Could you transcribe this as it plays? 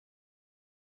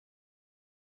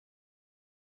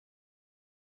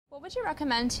What would you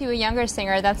recommend to a younger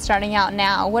singer that's starting out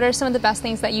now? What are some of the best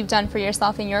things that you've done for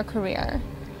yourself in your career?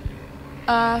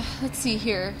 Let's see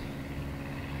here.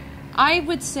 I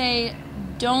would say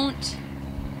don't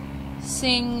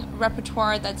sing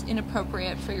repertoire that's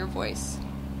inappropriate for your voice.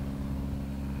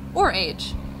 Or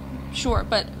age. Sure,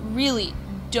 but really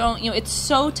don't, it's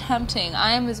so tempting.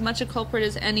 I am as much a culprit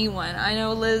as anyone. I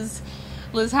know Liz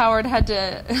Howard had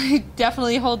to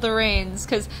definitely hold the reins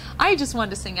because I just wanted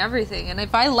to sing everything, and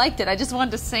if I liked it, I just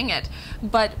wanted to sing it.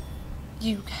 But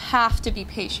you have to be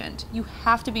patient. You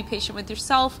have to be patient with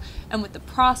yourself and with the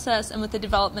process and with the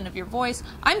development of your voice.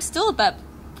 I'm still at that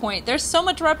point. There's so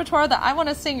much repertoire that I want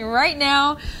to sing right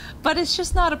now, but it's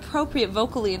just not appropriate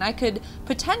vocally, and I could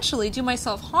potentially do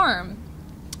myself harm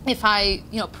if I,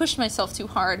 push myself too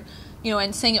hard,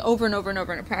 and sing it over and over and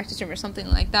over in a practice room or something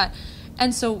like that.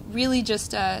 And so really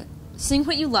just sing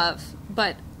what you love,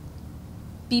 but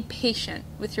be patient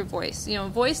with your voice.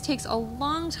 Voice takes a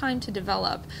long time to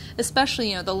develop,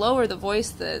 especially, the lower the voice,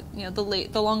 the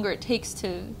longer it takes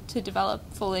to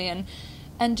develop fully,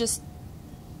 and just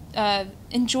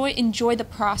enjoy the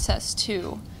process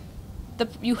too.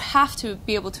 You have to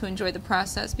be able to enjoy the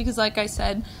process because, like I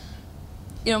said,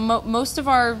 most of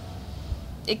our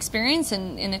experience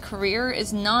in a career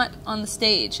is not on the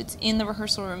stage. It's in the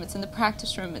rehearsal room, it's in the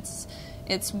practice room, it's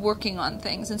working on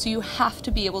things, and so you have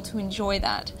to be able to enjoy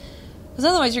that, because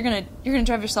otherwise you're gonna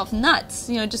drive yourself nuts.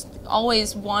 Just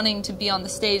always wanting to be on the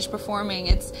stage performing.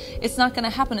 It's not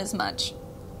gonna happen as much,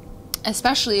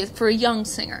 especially for a young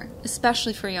singer.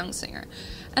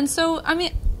 And so I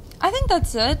think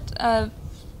that's it.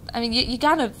 You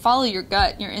gotta follow your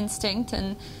gut, your instinct,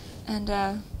 and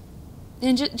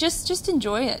just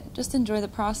enjoy it. Just enjoy the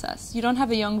process. You don't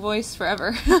have a young voice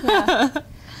forever. Yeah.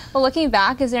 Well, looking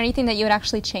back, is there anything that you would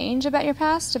actually change about your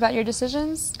past, about your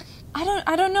decisions? I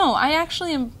don't know. I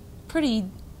actually am pretty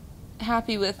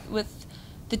happy with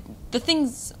the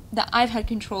things that I've had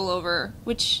control over,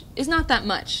 which is not that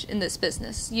much in this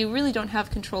business. You really don't have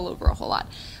control over a whole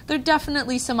lot. There are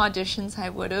definitely some auditions I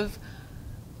would have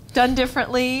done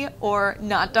differently or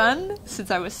not done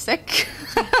since I was sick.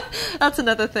 That's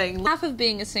another thing. Half of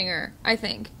being a singer, I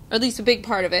think, or at least a big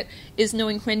part of it, is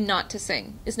knowing when not to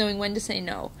sing, is knowing when to say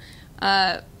no,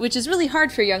 which is really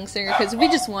hard for a young singer because we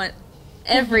just want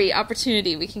every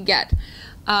opportunity we can get.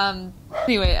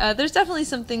 Anyway, there's definitely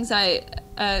some things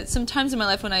some times in my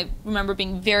life when I remember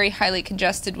being very highly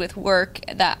congested with work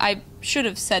that I should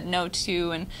have said no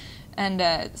to and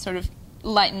sort of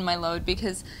lightened my load,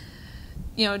 because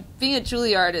being at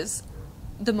Juilliard is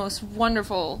the most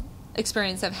wonderful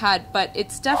experience I've had, but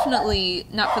it's definitely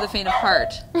not for the faint of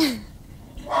heart. Kind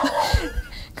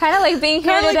of like being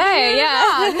here today,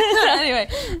 yeah. Anyway,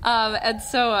 and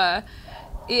so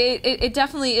it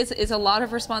definitely is a lot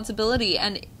of responsibility,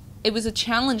 and it was a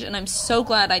challenge, and I'm so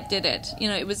glad I did it.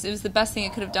 It was the best thing I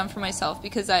could have done for myself,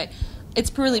 because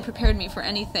it's really prepared me for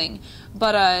anything.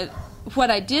 But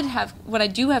what I do have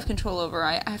control over,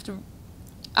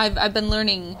 I've been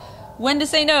learning when to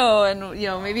say no, and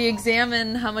maybe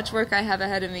examine how much work I have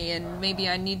ahead of me, and maybe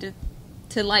I need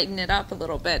to lighten it up a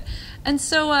little bit. And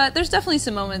so there's definitely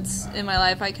some moments in my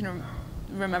life I can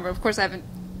remember. Of course, I haven't,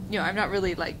 I'm not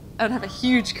really I don't have a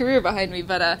huge career behind me,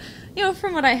 but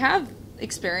from what I have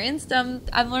experienced,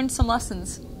 I've learned some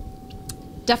lessons.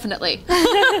 Definitely.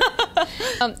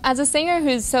 As a singer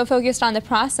who's so focused on the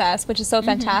process, which is so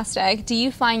fantastic, do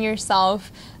you find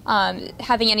yourself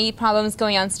having any problems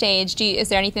going on stage? Is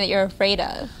there anything that you're afraid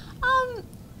of?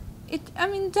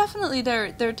 Definitely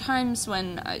there are times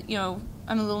when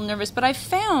I'm a little nervous, but I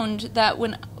found that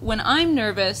when I'm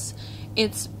nervous,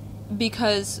 it's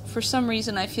because for some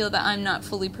reason I feel that I'm not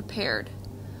fully prepared.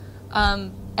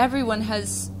 Everyone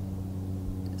has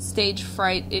stage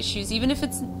fright issues, even if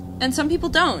and some people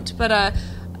don't, but I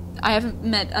haven't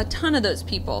met a ton of those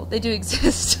people. They do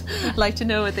exist. I'd like to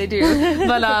know what they do.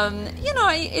 But,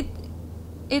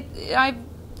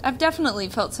 I've definitely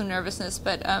felt some nervousness,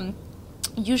 but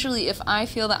usually if I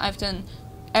feel that I've done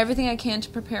everything I can to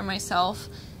prepare myself,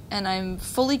 and I'm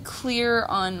fully clear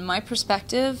on my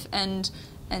perspective and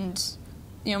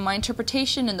my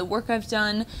interpretation and the work I've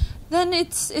done, then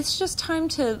it's just time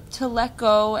to let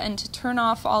go and to turn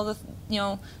off all the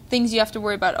things you have to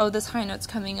worry about. Oh, this high note's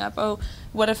coming up. Oh,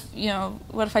 what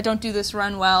if I don't do this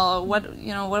run well? Or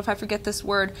what if I forget this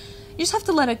word? You just have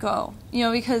to let it go,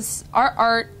 because our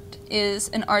art is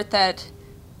an art that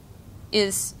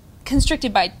is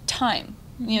constricted by time.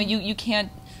 You can't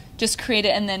just create it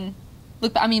and then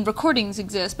look. Recordings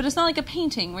exist, but it's not like a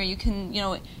painting where you can,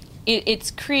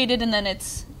 it's created and then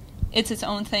it's its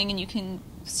own thing, and you can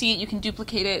see it, you can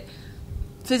duplicate it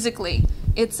physically.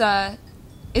 It's an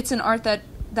art that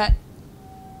that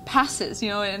passes, you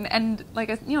know, and like,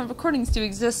 you know, recordings do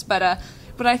exist, but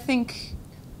I think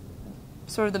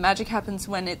sort of the magic happens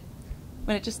when it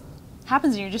just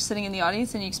happens and you're just sitting in the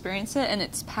audience and you experience it and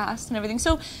it's past and everything.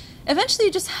 So eventually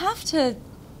you just have to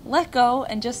let go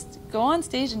and just go on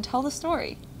stage and tell the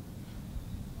story.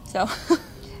 So.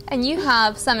 And you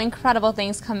have some incredible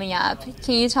things coming up.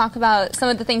 Can you talk about some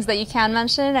of the things that you can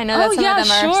mention? I know that some of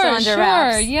them are still under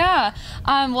wraps. Yeah.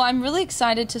 Well, I'm really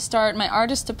excited to start my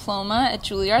artist diploma at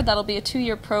Juilliard. That'll be a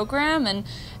 2-year program,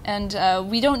 and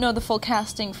we don't know the full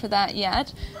casting for that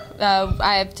yet.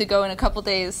 I have to go in a couple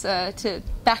days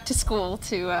back to school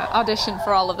to audition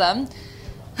for all of them,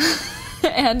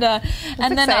 and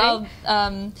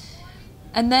then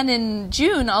And then in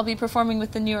June, I'll be performing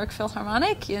with the New York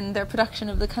Philharmonic in their production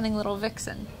of The Cunning Little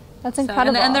Vixen. That's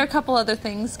incredible. And there are a couple other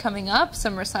things coming up,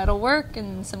 some recital work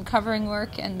and some covering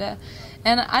work. And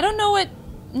I don't know what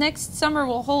next summer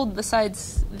will hold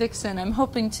besides Vixen. I'm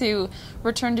hoping to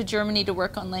return to Germany to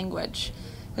work on language,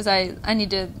 because I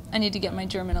need to get my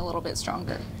German a little bit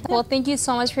stronger. Well, thank you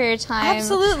so much for your time.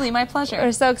 Absolutely, my pleasure.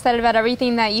 We're so excited about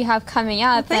everything that you have coming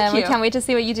up. Well, thank you. We can't wait to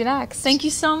see what you do next. Thank you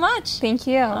so much. Thank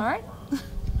you. All right.